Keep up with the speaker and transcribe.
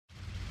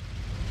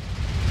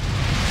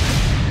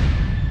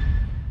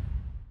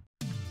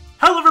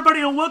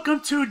everybody, and welcome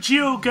to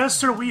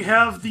GeoGuessr. We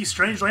have the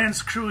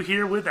Strangelands crew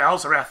here with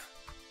Alzarath.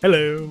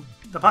 Hello.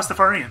 The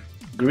Pastafarian.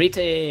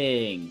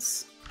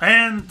 Greetings.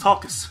 And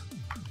Talkus.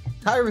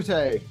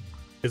 Kairate.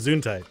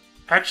 Gesundheit.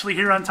 Actually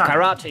here on time.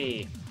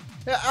 Karate.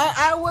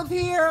 I was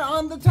here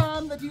on the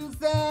time that you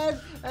said,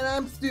 and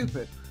I'm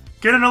stupid.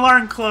 Get an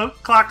alarm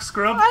clock,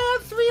 scrub. I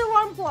have 3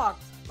 alarm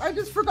clocks. I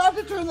just forgot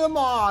to turn them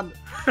on.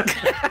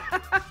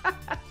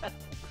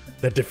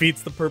 That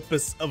defeats the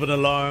purpose of an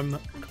alarm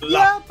clock.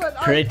 Yeah, but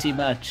Pretty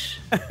much.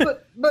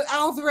 But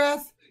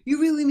Alzarath,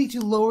 you really need to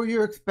lower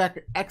your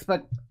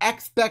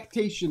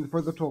expectation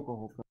for the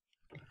Tokahoka.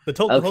 The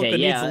Tokahoka Okay,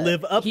 needs yeah, to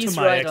live up to he's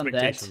my right on that.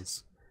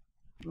 expectations.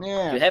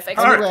 Yeah. You have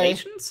Anyway,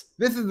 expectations?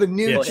 this is the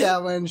new Yes.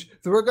 challenge,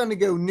 so we're going to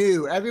go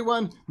new.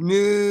 Everyone,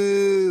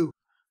 new.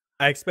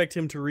 I expect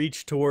him to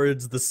reach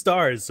towards the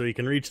stars so he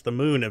can reach the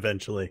moon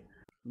eventually.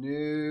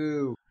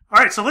 New.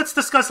 Alright, so let's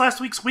discuss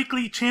last week's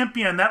weekly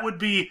champion. That would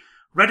be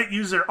Reddit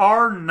user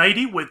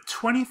R90 with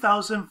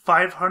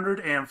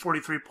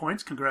 20,543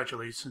 points.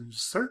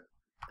 Congratulations, sir.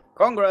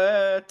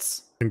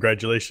 Congrats.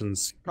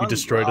 Congratulations. You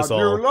destroyed us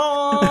all.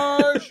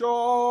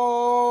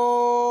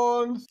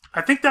 Congratulations. I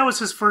think that was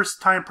his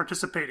first time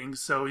participating,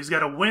 so he's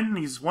got a win.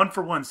 He's 1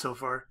 for 1 so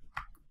far.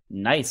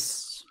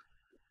 Nice.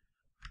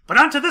 But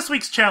on to this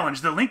week's challenge.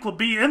 The link will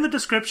be in the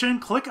description.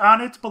 Click on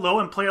it below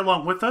and play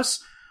along with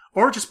us.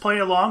 Or just play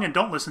along and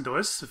don't listen to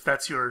us, if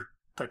that's your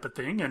type of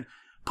thing. And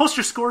post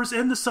your scores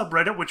in the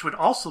subreddit, which would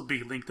also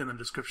be linked in the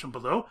description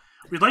below.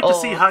 We'd like to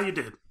see how you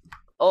did.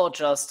 Or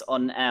just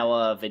on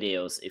our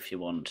videos if you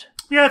want.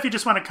 Yeah, if you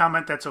just want to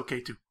comment, that's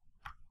okay too.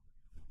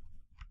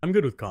 I'm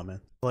good with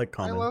comments. I like I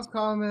comments. love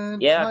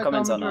comments. Yeah, Hi,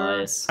 comments are commenter.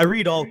 nice. I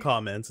read all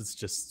comments. It's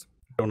just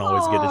I don't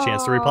always get a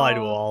chance to reply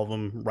to all of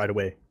them right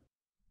away.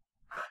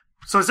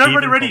 So is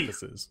everybody Even ready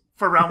focuses.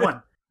 for round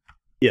 1?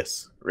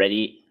 Yes.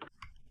 Ready?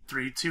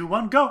 3, 2,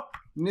 1, go.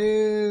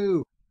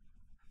 New.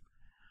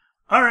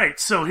 Alright,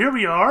 so here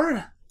we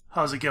are.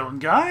 How's it going,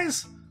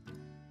 guys?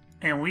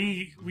 And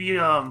we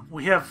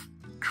have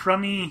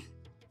crummy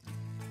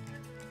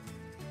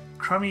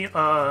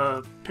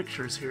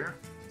pictures here.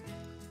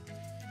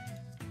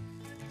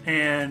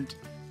 And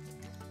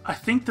I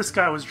think this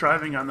guy was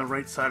driving on the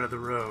right side of the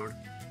road.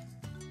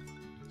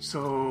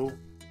 So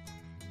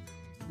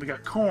we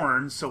got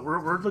corn, so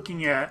we're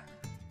looking at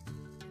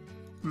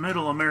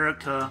Middle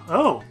America.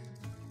 Oh,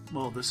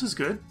 well, this is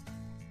good.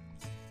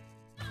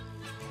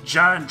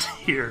 John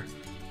Deere.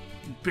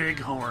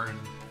 Bighorn.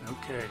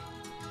 Okay.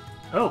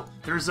 Oh,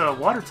 there's a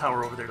water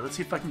tower over there. Let's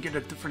see if I can get a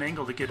different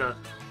angle to get a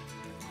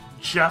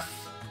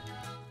Jeff.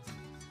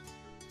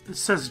 It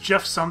says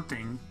Jeff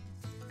something.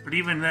 But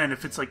even then,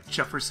 if it's like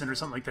Jefferson or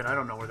something like that, I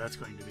don't know where that's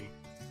going to be.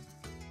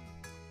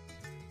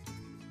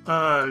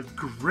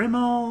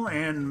 Grimmel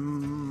and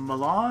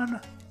Milan?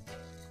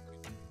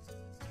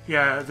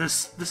 Yeah,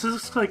 this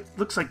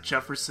looks like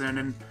Jefferson,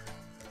 and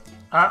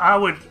I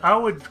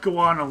would go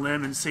on a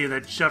limb and say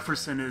that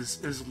Jefferson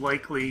is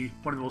likely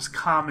one of the most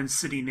common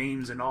city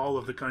names in all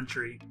of the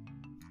country.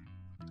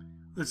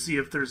 Let's see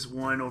if there's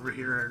one over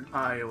here in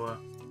Iowa.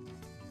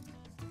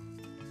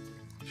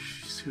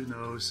 Jeez, who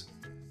knows?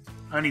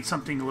 I need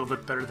something a little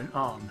bit better than...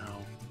 Oh,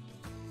 no.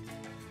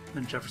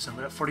 Than Jefferson.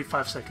 We have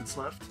 45 seconds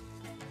left.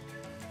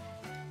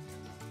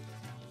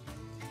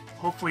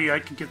 Hopefully I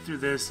can get through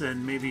this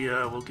and maybe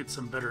we'll get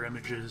some better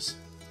images.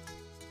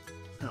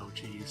 Oh,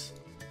 jeez.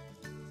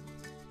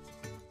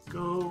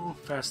 Go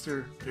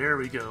faster. There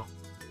we go.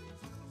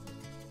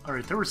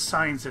 Alright, there were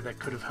signs that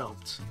could have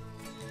helped.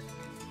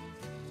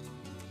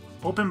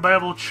 Open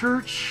Bible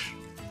Church.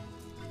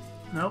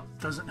 Nope,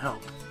 doesn't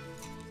help.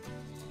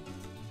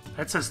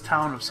 That says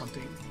town of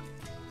something.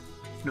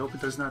 Nope,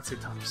 it does not say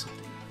town of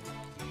something.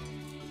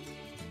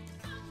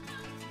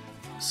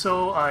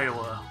 So,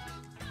 Iowa.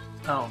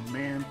 Oh,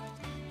 man.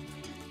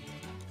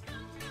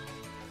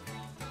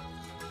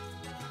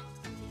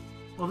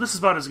 Well, this is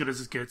about as good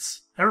as it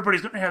gets. Everybody's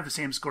going to have the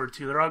same score,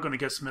 too. They're all going to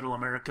guess Middle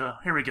America.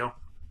 Here we go.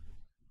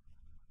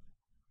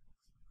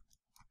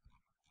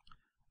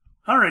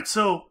 Alright,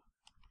 so...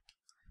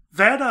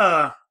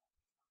 That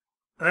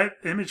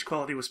image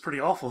quality was pretty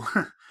awful.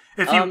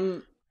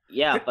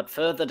 Yeah, but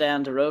further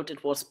down the road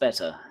it was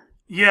better.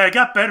 Yeah, it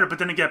got better, but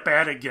then it got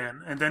bad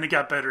again. And then it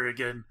got better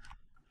again.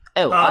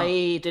 Oh,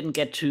 I didn't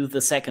get to the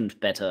second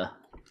better.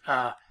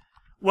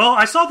 Well,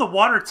 I saw the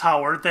water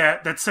tower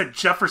that said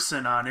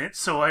Jefferson on it,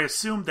 so I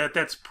assumed that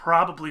that's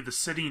probably the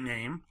city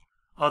name.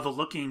 Oh,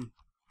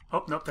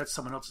 nope, that's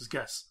someone else's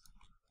guess.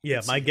 Yeah,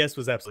 my guess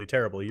was absolutely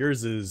terrible.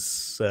 Yours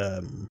is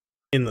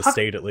in the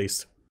state at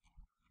least.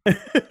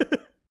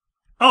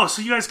 Oh,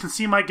 so you guys can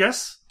see my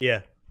guess?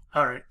 Yeah.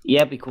 Alright.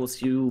 Yeah,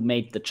 because you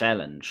made the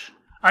challenge.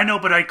 I know,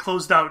 but I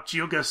closed out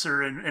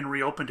GeoGuessr and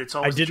reopened it, so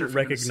I wasn't sure didn't if you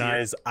were gonna see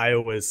recognize it.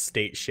 Iowa's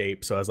state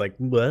shape, so I was like,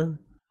 what?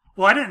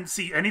 Well, I didn't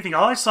see anything.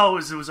 All I saw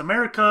was it was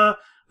America,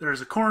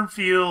 there's a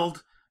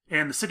cornfield,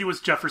 and the city was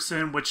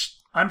Jefferson, which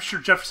I'm sure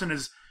Jefferson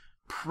is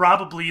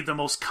probably the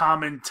most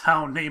common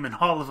town name in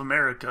all of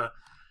America.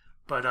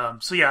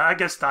 But, so yeah, I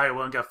guessed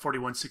Iowa and got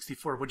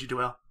 4164. What'd you do,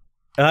 Al?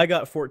 I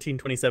got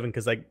 1427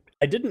 because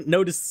I didn't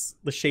notice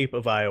the shape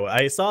of Iowa.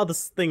 I saw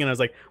this thing and I was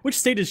like, which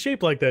state is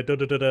shaped like that? Da,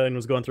 da, da, da, and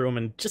was going through them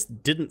and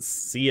just didn't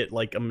see it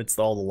like amidst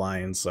all the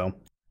lines. So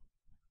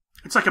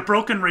It's like a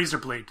broken razor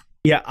blade.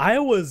 yeah,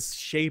 Iowa's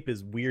shape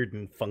is weird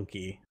and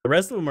funky. The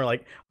rest of them are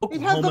like,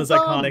 Oklahoma's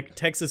bump. iconic,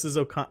 Texas is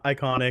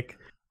iconic,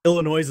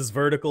 Illinois is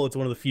vertical. It's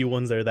one of the few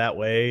ones that are that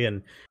way,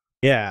 and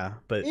yeah,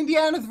 but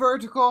Indiana's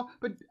vertical,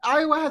 but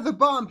Iowa has a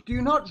bump. Do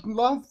you not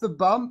love the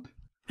bump?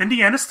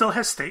 Indiana still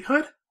has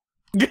statehood?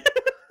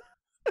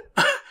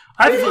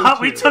 I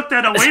thought we took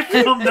that away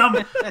from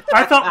them.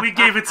 I thought we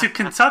gave it to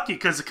Kentucky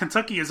because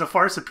Kentucky is a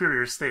far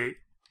superior state.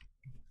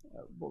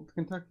 Well,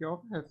 Kentucky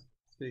also has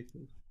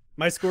statehood.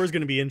 my score is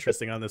going to be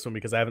interesting on this one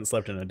because I haven't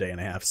slept in a day and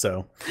a half.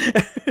 So,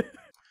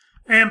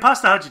 And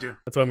Pasta, how'd you do?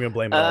 that's what I'm going to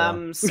blame it all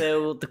on.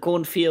 So the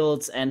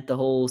cornfields and the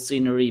whole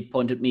scenery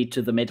pointed me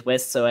to the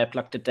Midwest, so I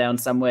plucked it down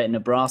somewhere in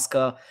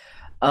Nebraska.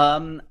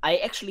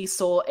 I actually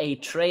saw a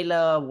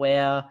trailer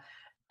where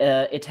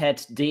it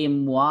had Des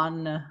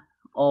Moines,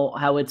 or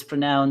how it's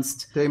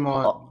pronounced. Des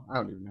Moines. Oh. I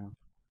don't even know.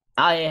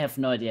 I have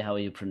no idea how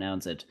you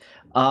pronounce it.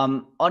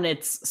 On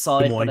its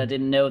side, but I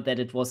didn't know that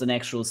it was an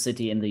actual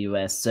city in the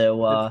US.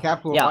 So It's the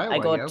capital yeah, of Iowa, I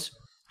got yo.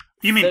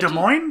 You mean Des 30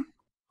 Moines?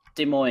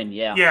 Des Moines,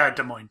 yeah. Yeah,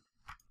 Des Moines.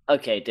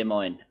 Okay, Des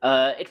Moines.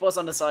 It was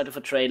on the side of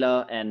a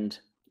trailer, and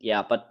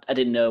yeah, but I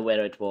didn't know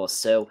where it was.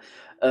 So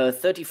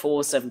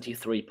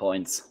 34-73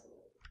 points.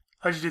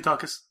 How'd you do,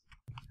 Takas?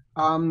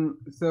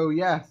 So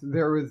yes,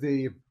 there was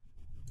you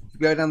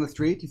go down the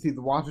street, you see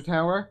the water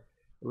tower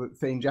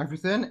saying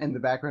Jefferson, and in the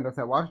background of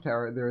that water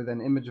tower, there is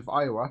an image of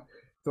Iowa.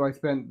 So I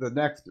spent the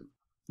next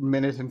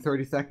minute and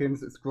 30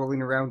 seconds scrolling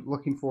around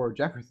looking for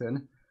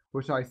Jefferson,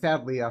 which I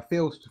sadly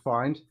failed to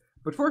find.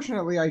 But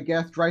fortunately, I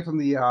guessed right on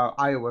the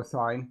Iowa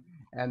sign,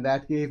 and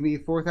that gave me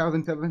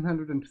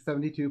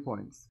 4,772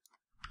 points.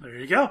 There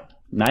you go.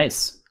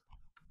 Nice.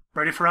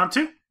 Ready for round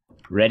two?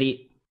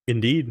 Ready?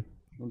 Indeed.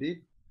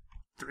 Indeed.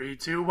 3,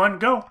 2, 1,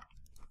 go.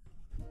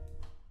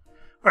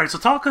 Alright, so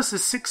Talcus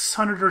is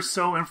 600 or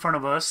so in front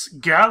of us.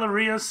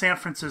 Galleria, San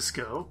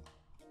Francisco.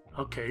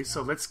 Okay,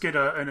 so let's get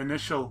an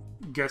initial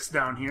guess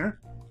down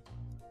here.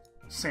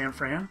 San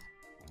Fran.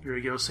 Here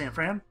we go, San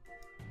Fran.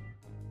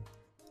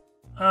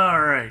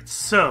 Alright,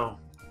 so...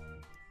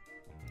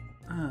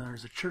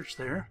 there's a church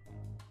there.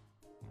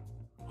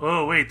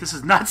 Oh, wait, this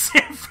is not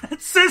San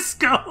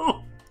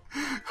Francisco!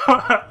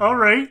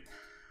 Alright.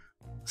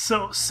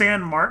 So,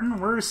 San Martin?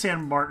 Where is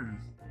San Martin?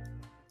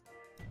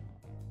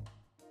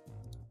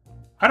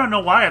 I don't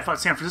know why I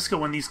thought San Francisco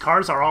when these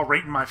cars are all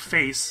right in my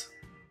face.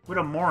 What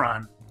a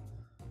moron.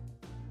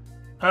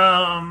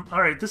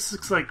 Alright, this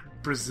looks like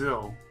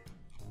Brazil.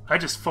 I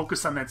just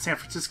focused on that San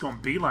Francisco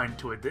and beeline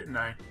to it, didn't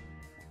I?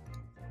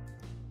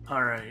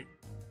 Alright.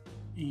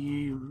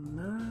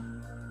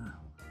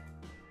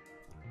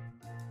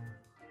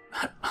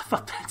 I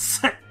thought that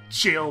said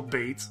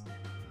jailbait.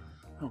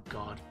 Oh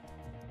god.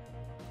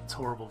 It's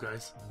horrible,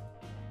 guys.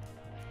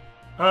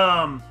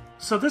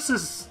 So this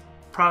is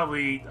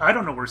probably... I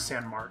don't know where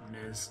San Martin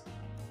is.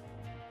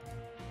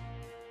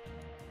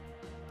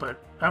 But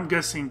I'm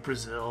guessing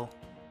Brazil.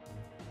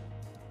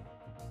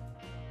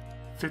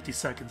 50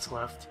 seconds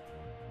left.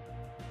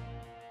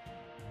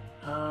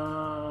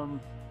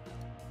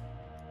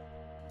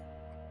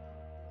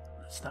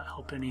 That's not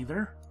helping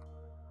either.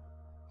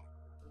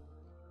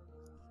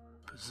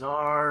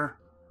 Bizarre.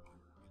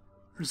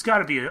 There's got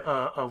to be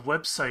a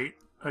website,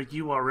 a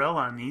URL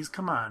on these.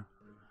 Come on.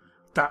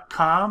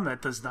 .com,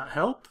 that does not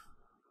help.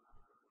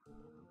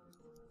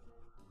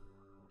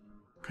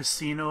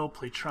 Casino,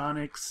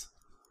 Playtronics.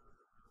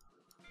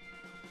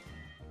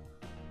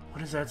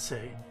 What does that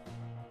say?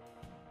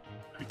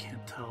 I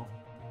can't tell.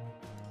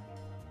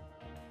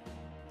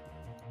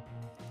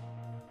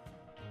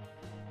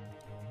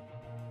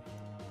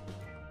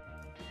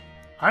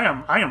 I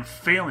am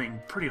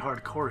failing pretty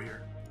hardcore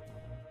here.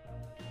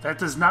 That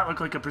does not look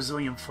like a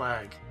Brazilian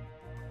flag.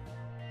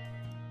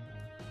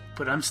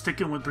 But I'm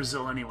sticking with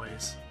Brazil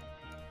anyways.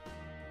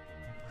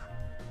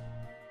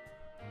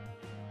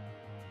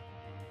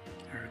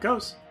 Here it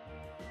goes.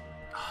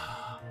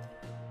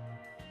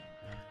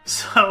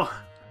 So...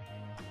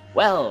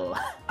 Well...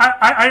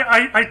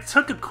 I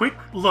took a quick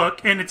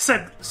look, and it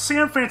said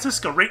San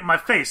Francisco right in my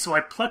face, so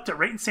I plucked it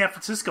right in San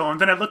Francisco, and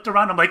then I looked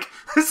around, I'm like,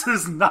 this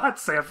is not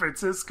San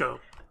Francisco.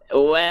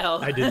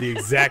 Well... I did the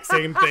exact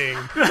same thing.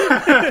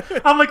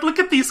 I'm like, look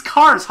at these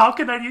cars, how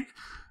can I...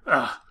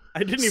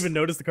 I didn't even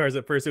notice the cars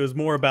at first. It was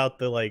more about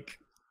the, like,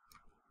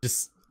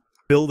 just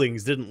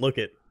buildings didn't look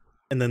it,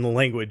 and then the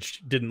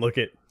language didn't look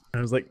it.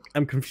 I was like,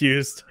 I'm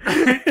confused.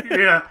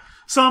 Yeah.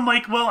 So I'm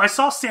like, well, I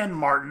saw San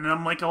Martin, and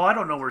I'm like, oh, I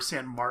don't know where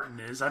San Martin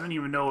is. I don't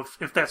even know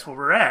if that's where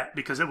we're at,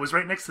 because it was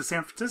right next to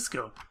San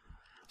Francisco.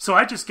 So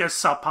I just guessed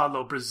Sao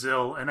Paulo,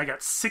 Brazil, and I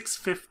got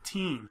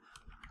 615.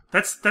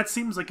 That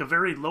seems like a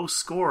very low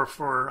score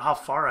for how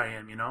far I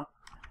am, you know?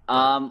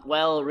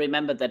 Well,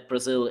 remember that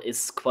Brazil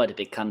is quite a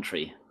big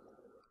country.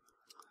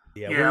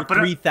 Yeah, we're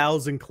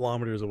 3,000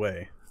 kilometers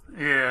away.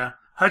 Yeah.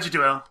 How'd you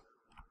do, Al?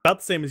 About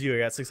the same as you. I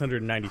got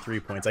 693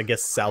 points. I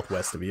guess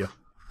southwest of you.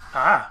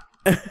 Ah.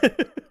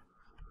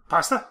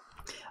 Pasta?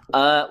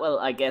 Well,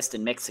 I guessed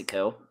in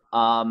Mexico.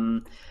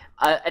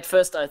 At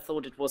first, I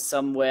thought it was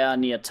somewhere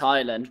near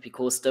Thailand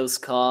because those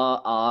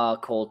cars are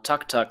called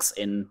tuk-tuks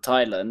in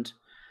Thailand.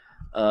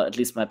 At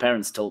least my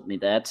parents told me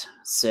that.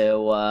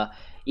 So,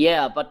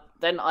 yeah, but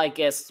then I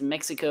guessed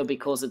Mexico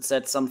because it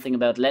said something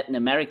about Latin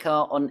America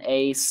on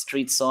a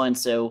street sign.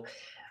 So,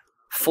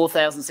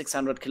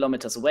 4,600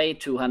 kilometers away,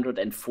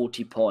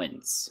 240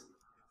 points.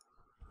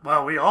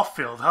 Wow, we all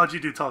failed. How'd you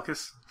do,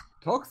 Talkus?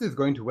 Talks is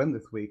going to win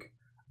this week.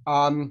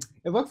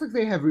 It looks like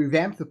they have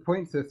revamped the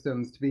point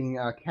systems to being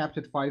capped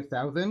at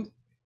 5,000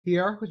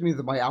 here, which means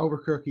that my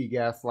Albuquerque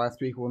guess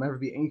last week will never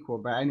be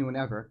equaled by anyone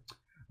ever.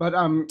 But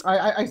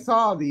I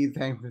saw the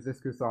San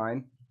Francisco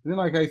sign, and then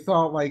I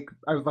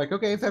was like,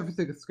 okay, San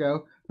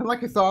Francisco. Then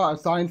I saw a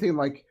sign saying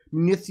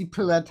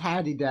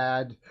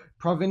Municipalidad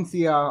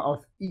Provincia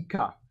of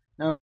Ica.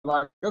 And I was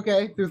like,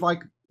 okay, there's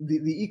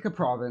the Ica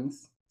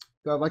province.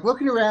 So I was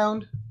looking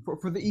around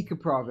for the Ica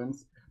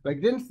province, but I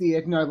didn't see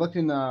it. I looked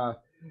in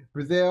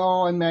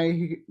Brazil and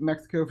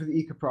Mexico for the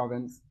Ica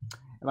province,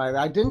 and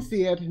I didn't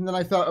see it. And then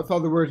I saw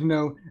the word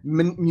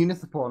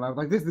municipal, and I was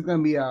like, this is going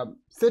to be a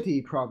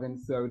city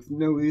province, so it's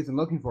no reason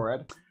looking for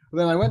it. But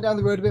then I went down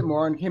the road a bit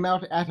more and came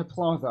out at a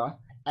plaza,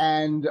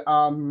 and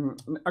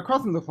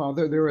across from the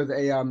plaza there was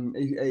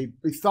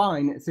a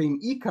sign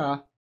saying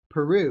Ica,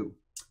 Peru.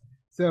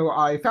 So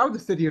I found the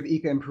city of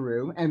Ica in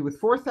Peru, and with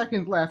 4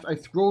 seconds left, I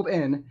scrolled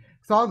in,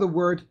 saw the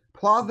word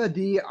Plaza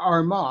de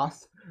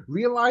Armas,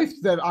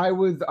 realized that I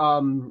was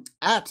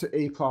at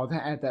a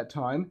plaza at that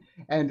time,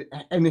 and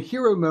in a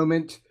hero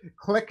moment,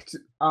 clicked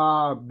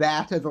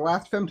that as the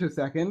last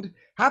femtosecond,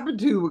 happened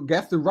to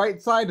guess the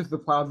right side of the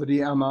Plaza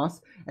de Armas,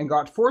 and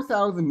got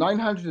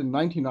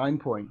 4,999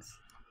 points.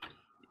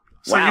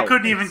 So Wow, you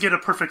couldn't even get a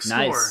perfect score.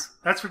 Nice.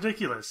 That's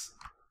ridiculous.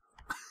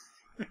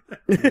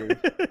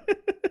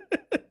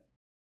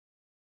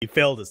 He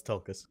failed as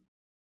Tulkas.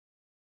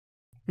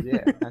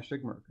 Yeah,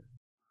 hashtag Merca.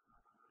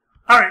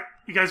 All right,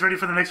 you guys ready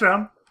for the next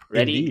round?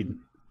 Ready?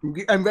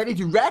 Indeed. I'm ready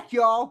to wreck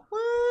y'all.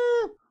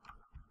 Woo!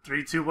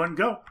 3, 2, 1,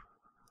 go.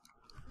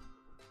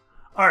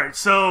 All right,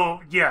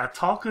 so yeah,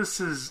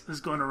 Talkus is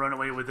going to run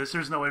away with this.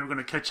 There's no way we're going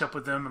to catch up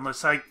with him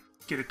unless I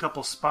get a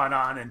couple spot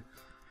on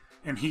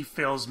and he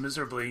fails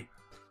miserably.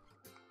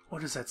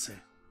 What does that say?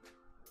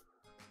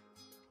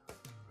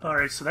 All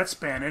right, so that's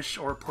Spanish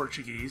or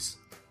Portuguese.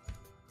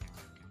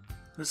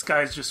 This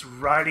guy's just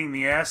riding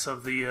the ass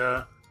of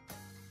the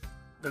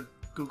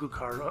Google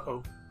card.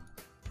 Uh-oh.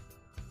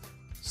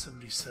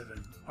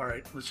 77. All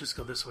right, let's just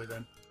go this way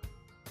then.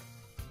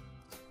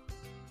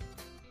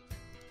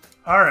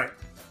 All right.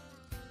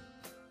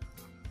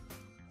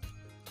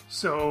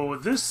 So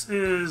this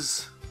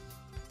is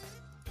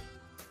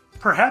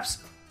perhaps...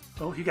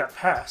 Oh, he got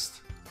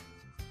passed.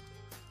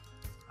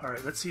 All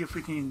right, let's see if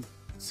we can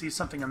see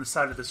something on the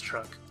side of this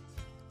truck.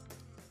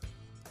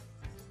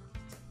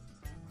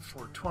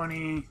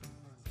 420.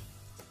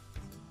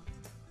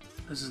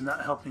 This is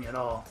not helping at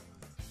all.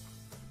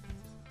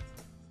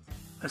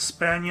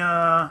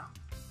 España.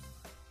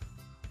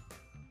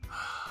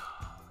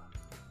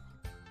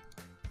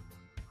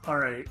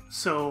 Alright,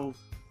 so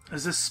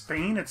is this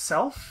Spain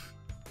itself?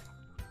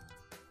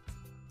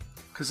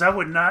 Because I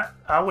would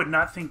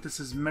not think this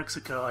is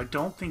Mexico. I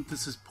don't think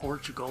this is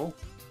Portugal.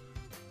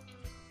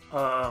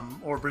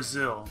 Or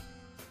Brazil.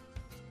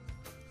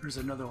 There's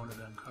another one of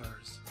them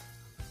cars.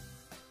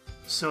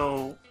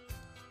 So,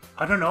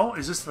 I don't know.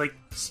 Is this like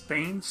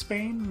Spain,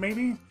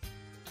 maybe?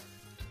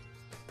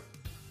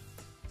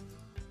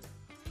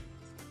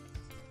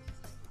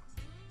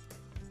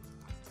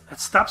 That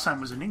stop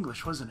sign was in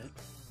English, wasn't it?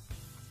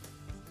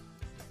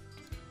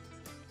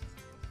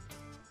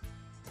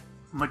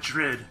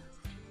 Madrid.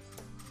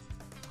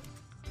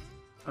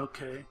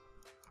 Okay.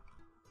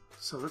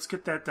 So let's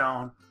get that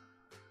down.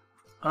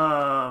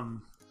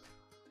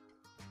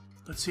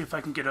 Let's see if I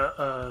can get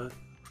an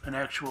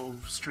actual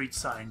street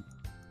sign.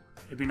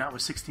 Maybe not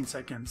with 16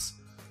 seconds.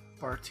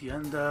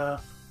 Bartienda.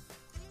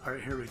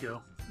 Alright, here we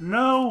go.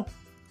 No!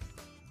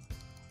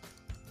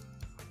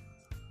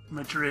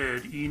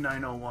 Madrid,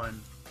 E901.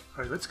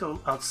 Alright, let's go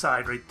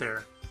outside right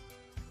there.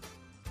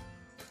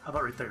 How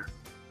about right there?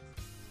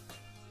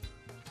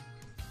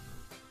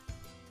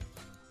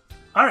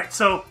 Alright,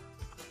 so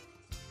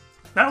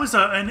that was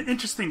an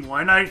interesting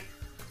one. I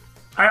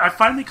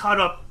finally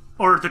caught up,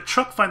 or the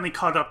truck finally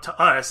caught up to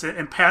us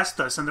and passed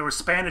us, and there was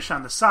Spanish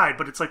on the side,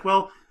 but it's like,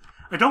 well,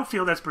 I don't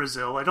feel that's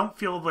Brazil. I don't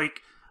feel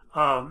like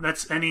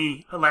that's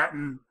any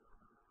Latin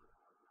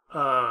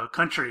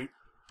country.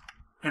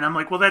 And I'm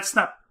like, well, that's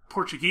not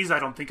Portuguese, I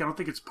don't think. I don't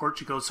think it's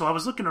Portugal. So I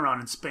was looking around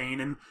in Spain,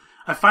 and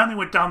I finally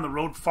went down the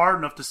road far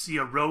enough to see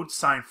a road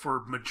sign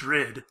for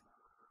Madrid.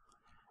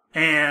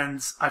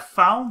 And I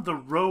found the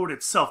road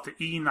itself, the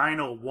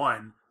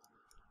E901.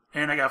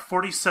 And I got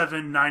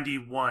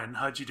 4791.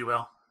 How'd you do,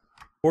 Al?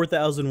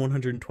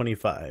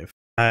 4,125.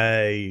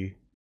 I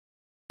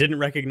didn't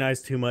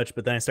recognize too much,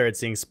 but then I started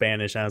seeing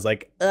Spanish, and I was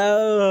like,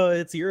 oh,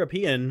 it's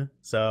European.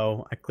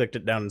 So I clicked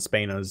it down in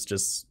Spain. I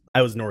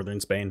was northern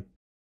Spain.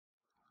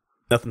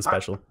 Nothing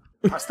special.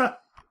 Pasta?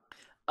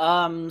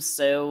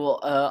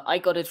 I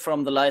got it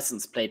from the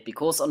license plate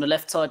because on the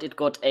left side it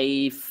got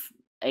a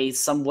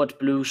somewhat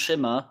blue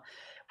shimmer,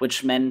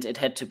 which meant it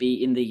had to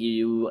be in the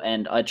EU,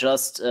 and I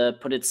just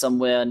put it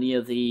somewhere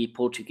near the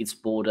Portuguese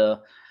border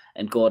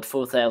and got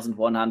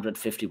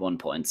 4,151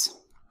 points.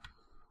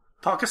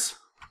 Paucus?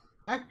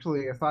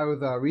 Actually, if I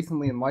was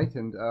recently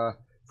enlightened,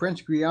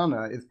 French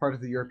Guiana is part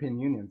of the European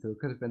Union, so it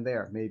could have been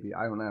there, maybe,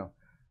 I don't know.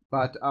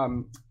 But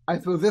I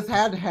suppose this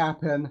had to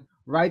happen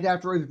right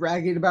after I was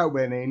bragging about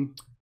winning.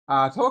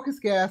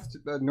 Tolkis guessed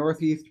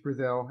Northeast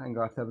Brazil and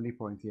got 70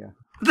 points, yeah.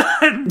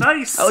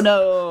 Nice! Oh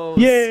no!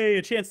 Yay,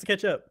 a chance to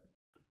catch up.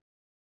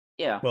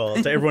 Yeah.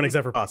 Well, to everyone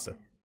except for Pasta.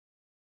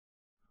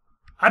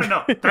 I don't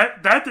know.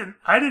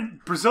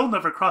 Brazil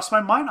never crossed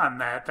my mind on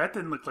that. That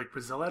didn't look like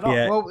Brazil at all.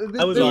 Yeah, Well,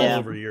 I was all Yeah.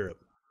 over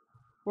Europe.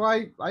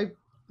 Well,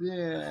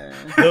 yeah.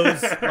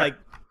 Those like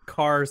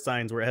car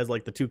signs where it has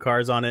like the two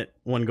cars on it,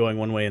 one going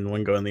one way and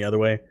one going the other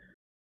way,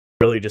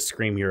 really just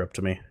scream Europe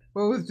to me.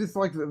 Well, it was just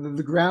like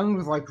the ground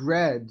was like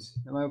red,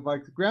 and I was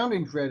like, the ground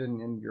ain't red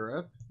in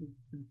Europe.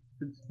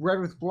 It's red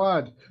with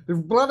blood.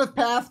 There's blood of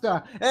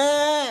pasta.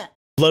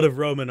 Blood of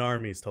Roman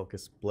armies,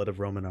 Tulkas. Blood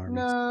of Roman armies.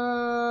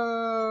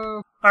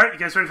 No. All right, you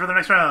guys ready for the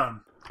next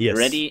round? Yes.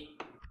 Ready?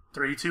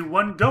 3, 2,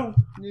 1, go!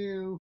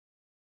 No.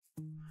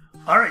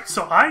 All right,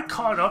 so I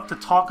caught up to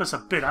Talkus a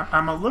bit.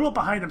 I'm a little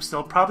behind him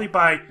still, probably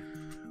by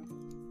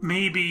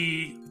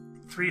maybe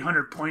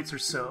 300 points or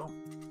so.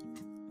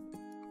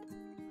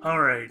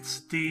 All right,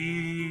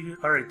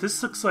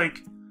 this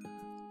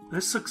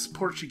looks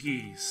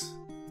Portuguese.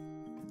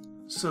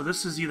 So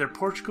this is either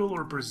Portugal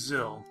or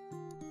Brazil.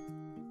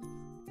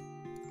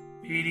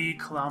 80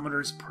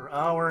 kilometers per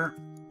hour.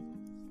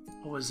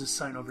 What was this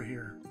sign over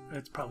here?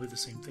 It's probably the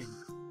same thing.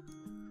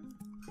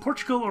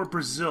 Portugal or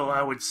Brazil,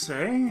 I would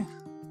say.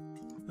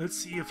 Let's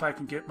see if I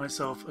can get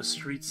myself a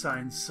street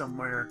sign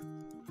somewhere.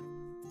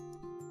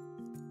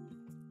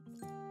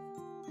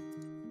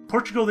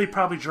 Portugal, they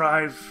probably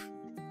drive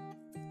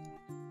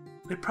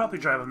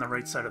on the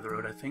right side of the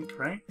road, I think,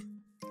 right?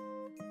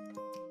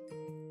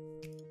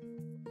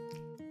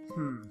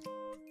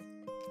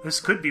 This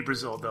could be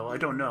Brazil, though. I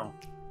don't know.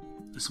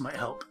 This might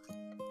help.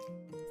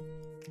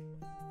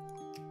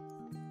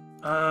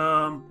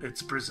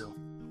 It's Brazil.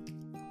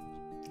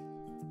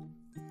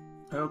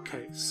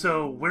 Okay,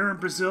 so we're in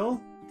Brazil.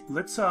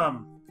 Let's go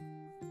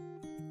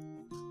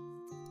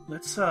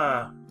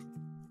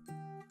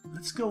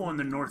on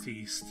the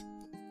northeast.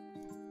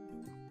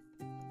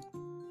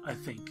 I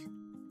think.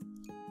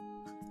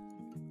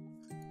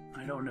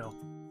 I don't know.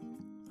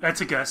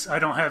 That's a guess. I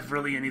don't have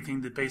really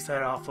anything to base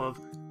that off of.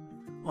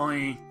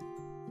 Only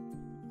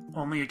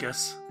a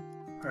guess.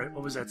 Alright,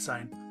 what was that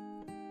sign?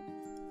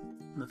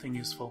 Nothing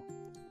useful.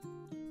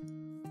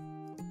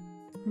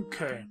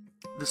 Okay.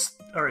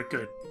 Alright,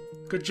 good.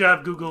 Good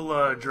job,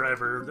 Google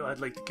driver. I'd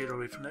like to get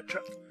away from that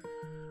truck.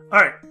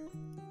 Alright.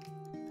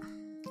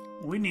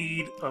 We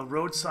need a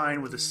road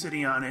sign with a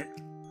city on it.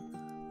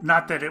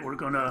 Not that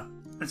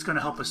it's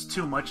gonna help us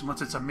too much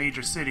unless it's a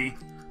major city.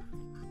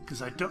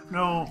 Because I don't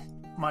know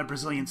my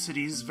Brazilian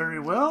cities very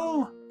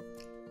well.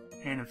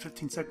 And in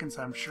 15 seconds,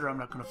 I'm sure I'm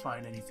not going to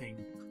find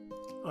anything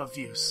of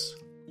use.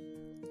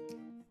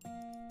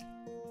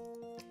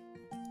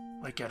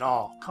 Like at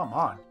all. Come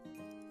on.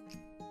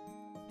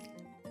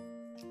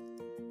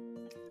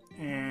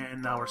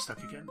 And now we're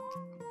stuck again.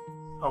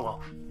 Oh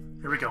well.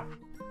 Here we go.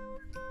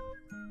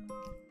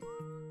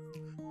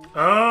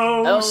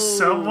 Oh,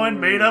 someone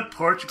made a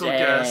Portugal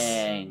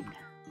guess.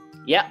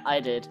 Yeah,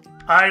 I did.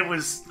 I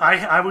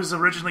was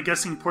originally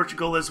guessing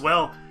Portugal as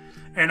well.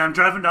 And I'm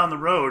driving down the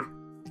road.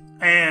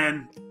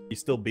 And you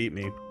still beat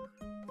me.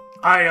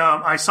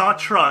 I saw a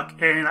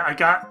truck and I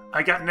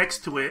got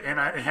next to it and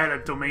it had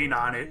a domain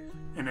on it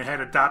and it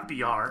had a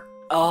 .br.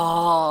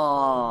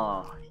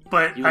 Oh,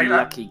 but you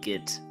lucky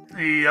git.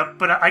 Yeah,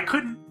 but I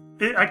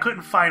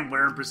couldn't find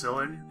where in Brazil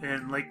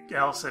and like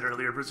Al said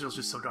earlier, Brazil's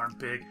just so darn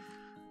big.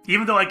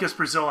 Even though I guess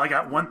Brazil, I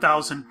got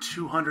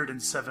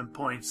 1,207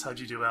 points. How'd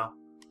you do, Al?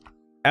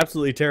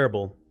 Absolutely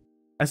terrible.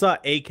 I saw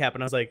A cap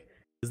and I was like,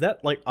 is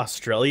that like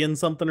Australian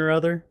something or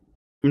other?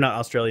 Not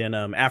Australian,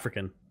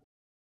 African.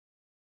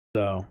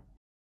 So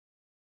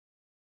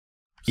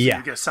yeah.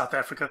 You guess South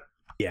Africa?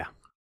 Yeah.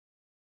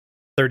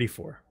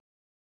 34.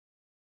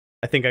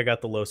 I think I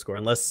got the low score,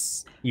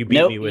 unless you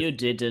beat me with... you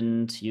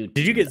didn't. Did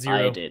you get 0?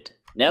 I did.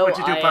 No, What'd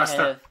you do,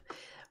 Pasta?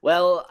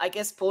 Well, I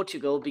guess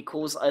Portugal,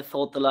 because I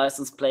thought the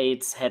license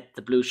plates had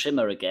the blue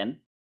shimmer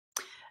again.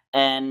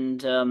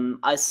 And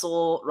I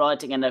saw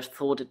writing and I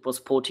thought it was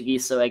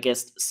Portuguese, so I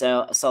guessed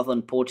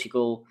southern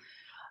Portugal.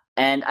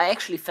 And I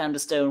actually found a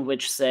stone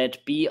which said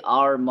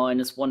BR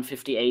minus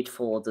 158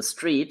 for the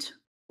street,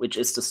 which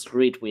is the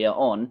street we are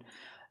on,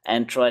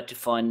 and tried to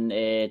find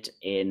it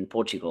in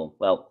Portugal.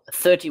 Well,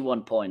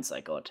 31 points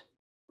I got.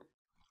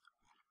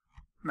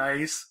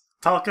 Nice.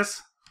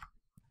 Talkus?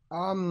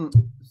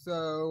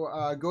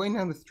 So going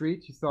down the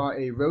street, you saw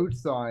a road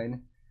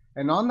sign,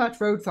 and on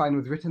that road sign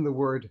was written the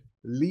word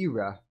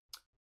lira.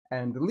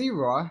 And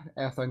lira,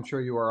 as I'm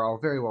sure you are all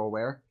very well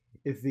aware,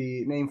 is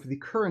the name for the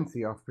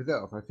currency of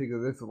Brazil. So I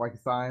figured this was like a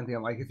sign,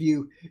 like if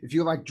you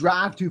like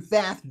drive too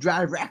fast,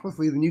 drive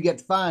recklessly, then you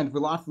get fined for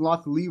lots and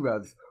lots of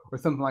liras or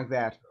something like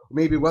that. Or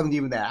maybe it wasn't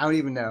even that. I don't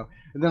even know.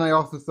 And then I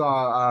also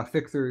saw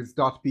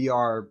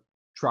fixers.br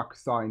truck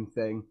sign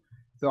thing.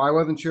 So I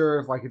wasn't sure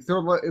if like it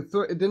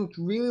didn't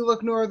really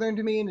look northern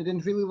to me, and it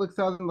didn't really look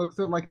southern. It looked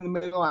sort of like in the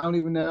middle. I don't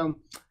even know.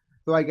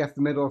 So I guess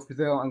the middle of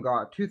Brazil and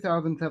got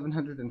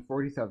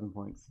 2,747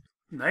 points.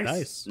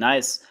 Nice.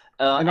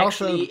 And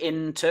actually, also,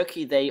 in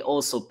Turkey, they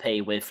also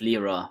pay with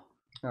lira.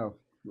 Oh,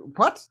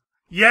 what?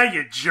 Yeah,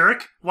 you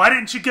jerk. Why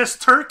didn't you guess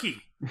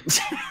Turkey?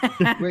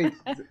 Wait,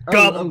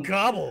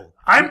 Gobble.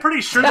 I'm pretty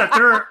sure that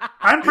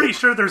I'm pretty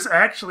sure there's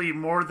actually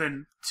more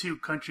than 2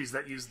 countries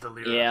that use the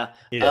lira.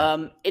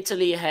 Yeah.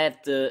 Italy had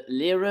the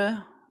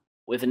lira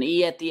with an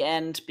E at the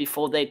end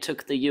before they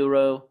took the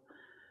euro.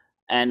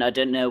 And I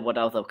don't know what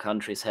other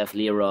countries have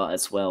lira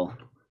as well.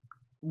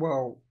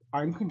 Well,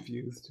 I'm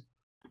confused.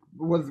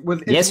 Was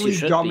Yes, you Italy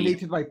should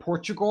dominated by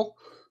Portugal?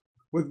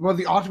 Was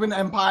the Ottoman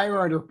Empire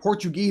under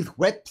Portuguese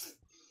whips?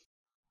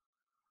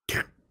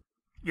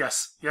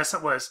 Yes,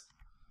 it was.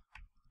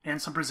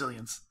 And some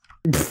Brazilians.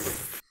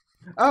 The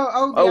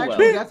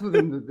actual guess was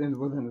in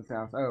the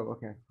south. Oh,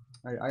 okay.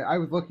 I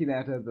was looking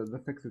at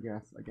the fixer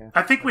guess, I guess.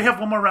 I think we have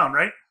one more round,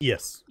 right?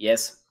 Yes.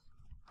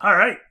 All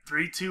right,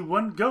 3, 2,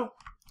 1, go.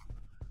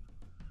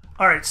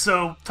 All right,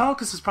 so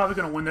Talcus is probably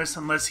going to win this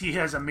unless he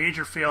has a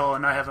major fail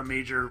and I have a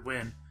major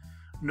win.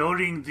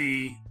 Noting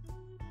the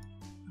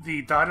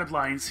dotted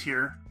lines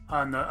here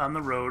on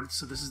the road,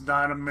 so this is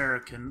not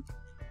American.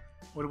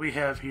 What do we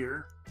have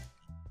here?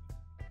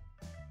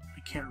 I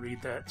can't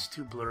read that; it's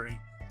too blurry.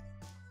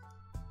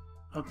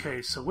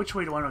 Okay, so which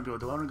way do I want to go?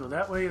 Do I want to go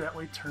that way? That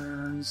way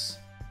turns.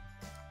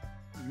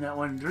 And that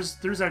one,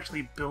 there's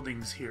actually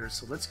buildings here,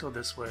 so let's go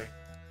this way.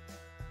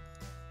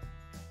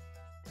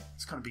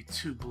 It's going to be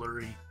too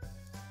blurry.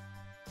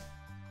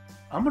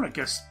 I'm going to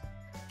guess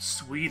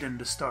Sweden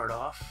to start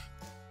off.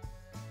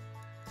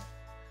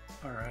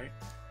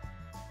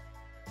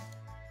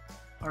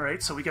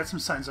 Alright, so we got some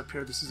signs up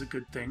here. This is a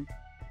good thing.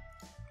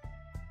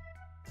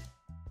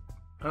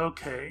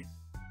 Okay.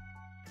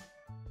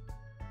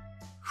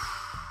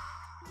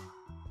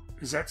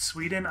 Is that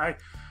Sweden?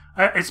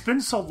 It's been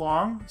so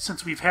long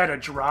since we've had a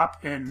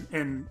drop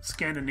in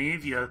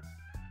Scandinavia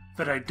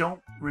that I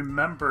don't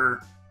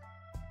remember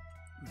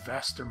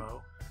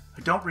Vestermo.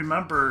 I don't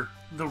remember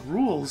the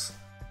rules.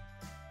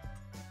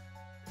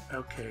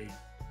 Okay.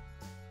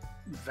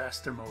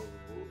 Vestermo.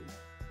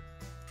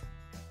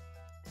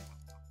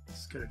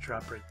 Let's get a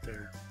drop right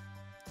there.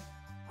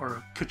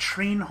 Or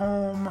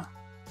Katrinholm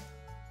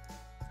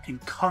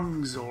and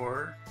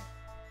Kungsor.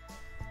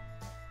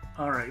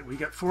 Alright, we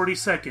got 40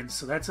 seconds,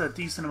 so that's a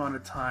decent amount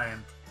of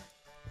time.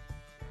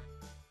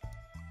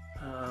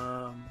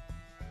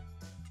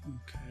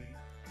 Okay.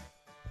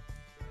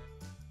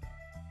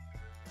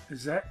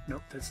 Is that?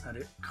 Nope, that's not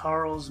it.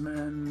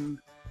 Karlsman,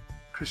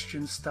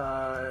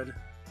 Kristianstad.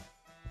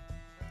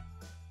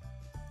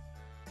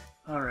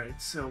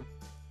 Alright, so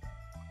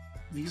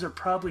these are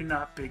probably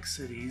not big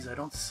cities. I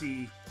don't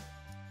see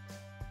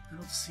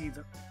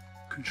the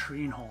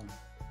Katrinholm.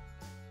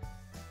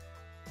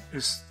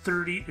 Is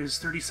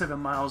 37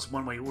 miles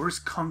one way. Where's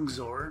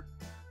Kungsor?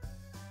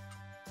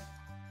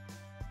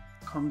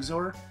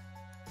 Kungsor?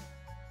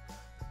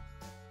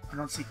 I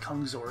don't see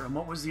Kungsor. And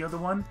what was the other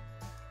one?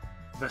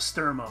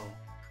 Vestermo.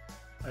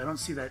 I don't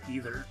see that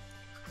either.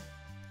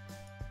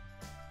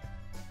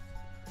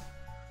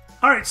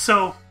 Alright,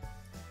 so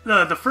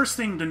the first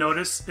thing to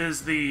notice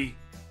is the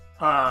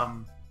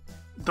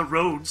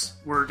roads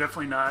were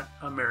definitely not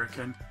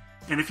American.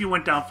 And if you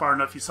went down far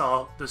enough, you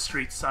saw the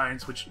street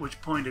signs, which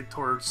pointed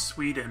towards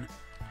Sweden.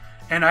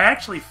 And I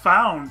actually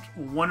found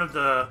one of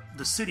the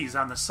cities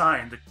on the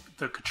sign,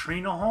 the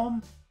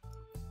Katrinholm.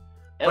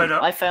 Oh, but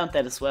I found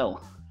that as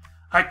well.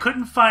 I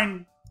couldn't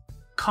find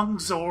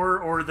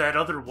Kungsor or that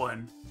other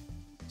one.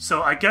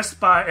 So I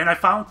guessed and I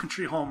found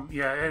Katrinholm,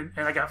 yeah,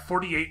 and I got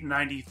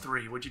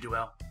 48.93. What'd you do,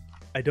 Al?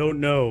 I don't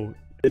know.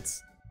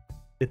 It's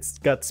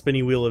got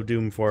spinny wheel of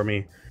doom for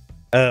me.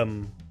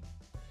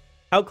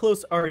 How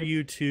close are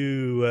you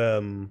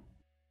to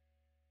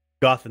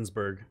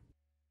Gothenburg?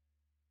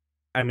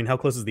 I mean, how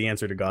close is the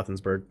answer to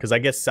Gothenburg? Because I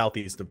guess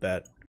southeast of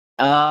that.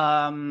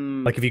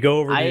 Like if you go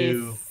over I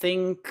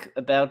think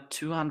about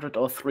 200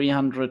 or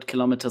 300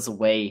 kilometers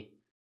away,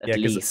 at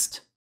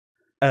least.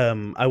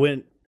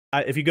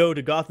 If you go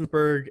to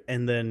Gothenburg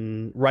and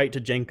then right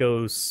to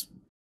Janko's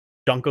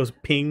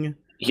Ping, and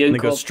then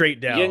go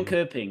straight down.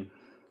 Jönköping.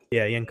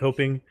 Yeah,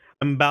 Jönköping.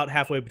 I'm about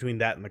halfway between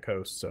that and the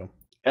coast, so.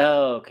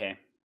 Oh, okay.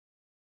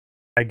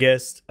 I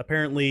guessed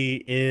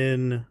apparently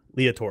in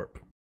Leotorp.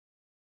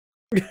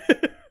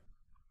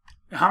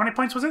 How many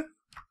points was it?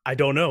 I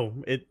don't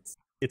know.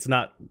 It's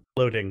not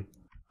loading.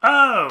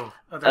 Oh,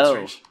 that's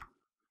right.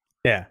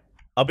 Yeah,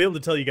 I'll be able to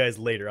tell you guys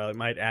later. I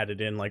might add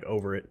it in like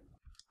over it.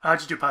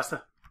 How'd you do,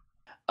 Pasta?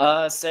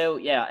 So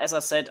yeah, as I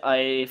said,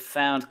 I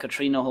found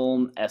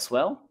Katrinholm as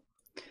well,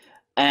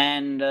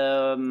 and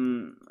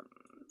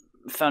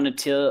found it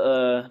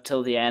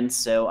till the end,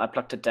 so I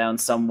plucked it down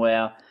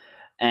somewhere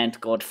and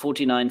got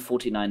 49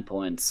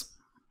 points.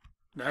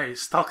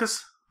 Nice.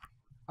 Talkus?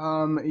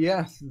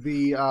 Yes,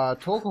 the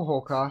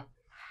Tokahoka.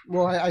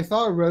 Well, I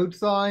saw a road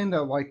sign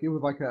that it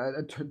was like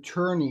a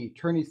tourney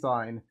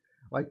sign.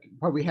 Like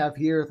what we have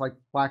here is like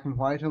black and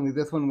white, only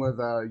this one was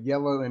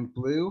yellow and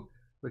blue,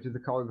 which is the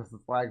colors of the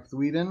flag of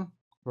Sweden.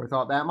 So I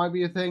thought that might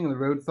be a thing, and the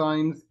road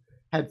signs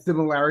had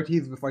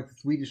similarities with like the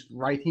Swedish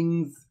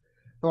writings.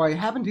 So I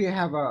happened to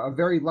have a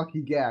very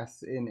lucky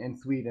guess in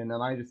Sweden,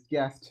 and I just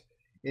guessed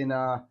in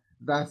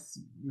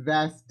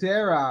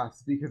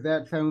Västerås, because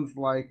that sounds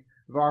like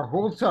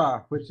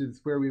Varholta, which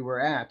is where we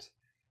were at,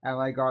 and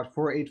I got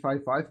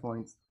 4855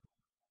 points.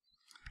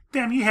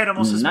 Damn, you had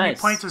almost as many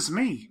points as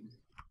me.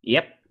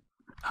 Yep.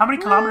 How many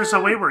kilometers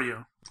away were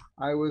you?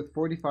 I was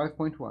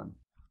 45.1.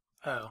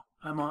 Oh,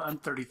 I'm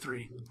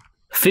 33.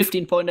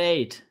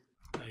 15.8.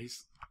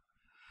 Nice.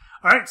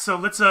 All right, so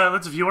let's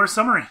view our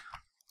summary.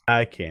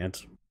 I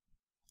can't.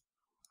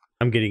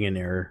 I'm getting an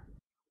error.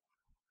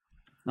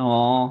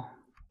 Aww.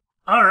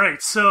 All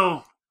right,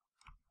 so...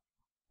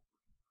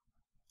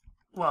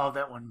 Well,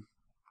 that one...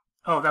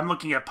 Oh, I'm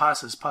looking at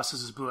pastas. Pastas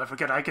is blue. I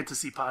forget. I get to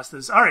see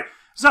pastas. All right,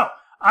 so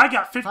I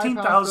got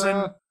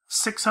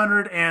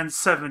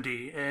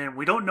 15,670, and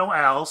we don't know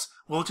Al's.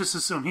 We'll just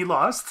assume he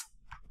lost.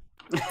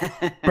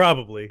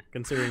 Probably,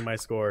 considering my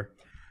score.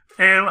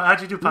 And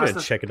how'd you do, pasta? I'm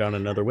gonna check it on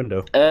another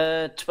window.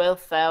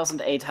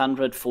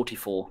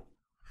 12,844.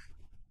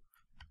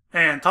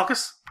 And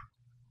Talkus?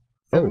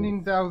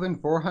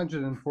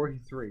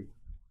 17,443.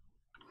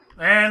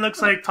 And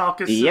looks like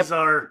Talkus is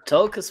our...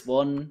 Talkus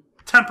won.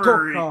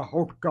 Temporary... Toka.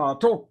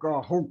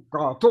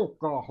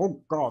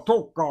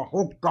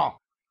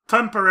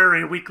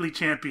 Temporary weekly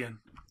champion.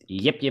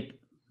 Yep.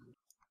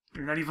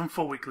 You're not even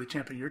full weekly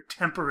champion. You're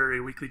temporary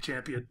weekly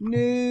champion. No.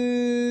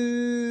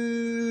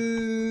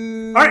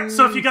 All right,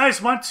 so if you guys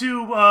want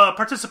to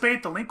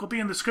participate, the link will be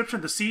in the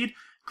description, the seed.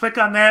 Click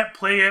on that,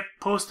 play it,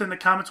 post in the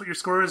comments what your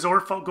score is, or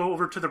go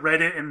over to the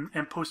Reddit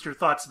and post your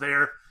thoughts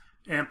there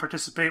and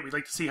participate. We'd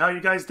like to see how you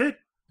guys did.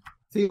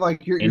 See,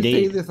 like, you're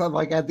saying this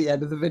at the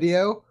end of the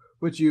video,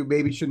 which you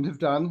maybe shouldn't have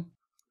done.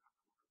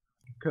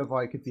 Because,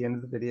 like, at the end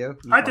of the video.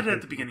 I did it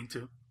at the beginning,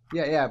 too.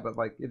 Yeah, but,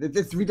 like,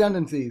 it's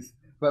redundancies.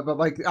 But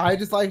like, I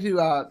just like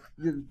to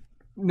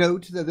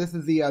note that this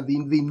is the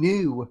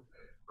new,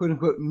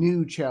 quote-unquote,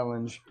 new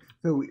challenge.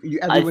 So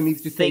everyone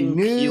needs to say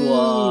new. I think you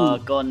are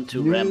gone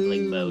to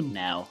rambling mode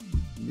now.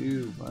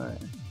 New, bye.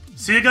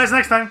 See you guys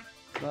next time.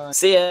 Bye.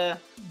 See ya.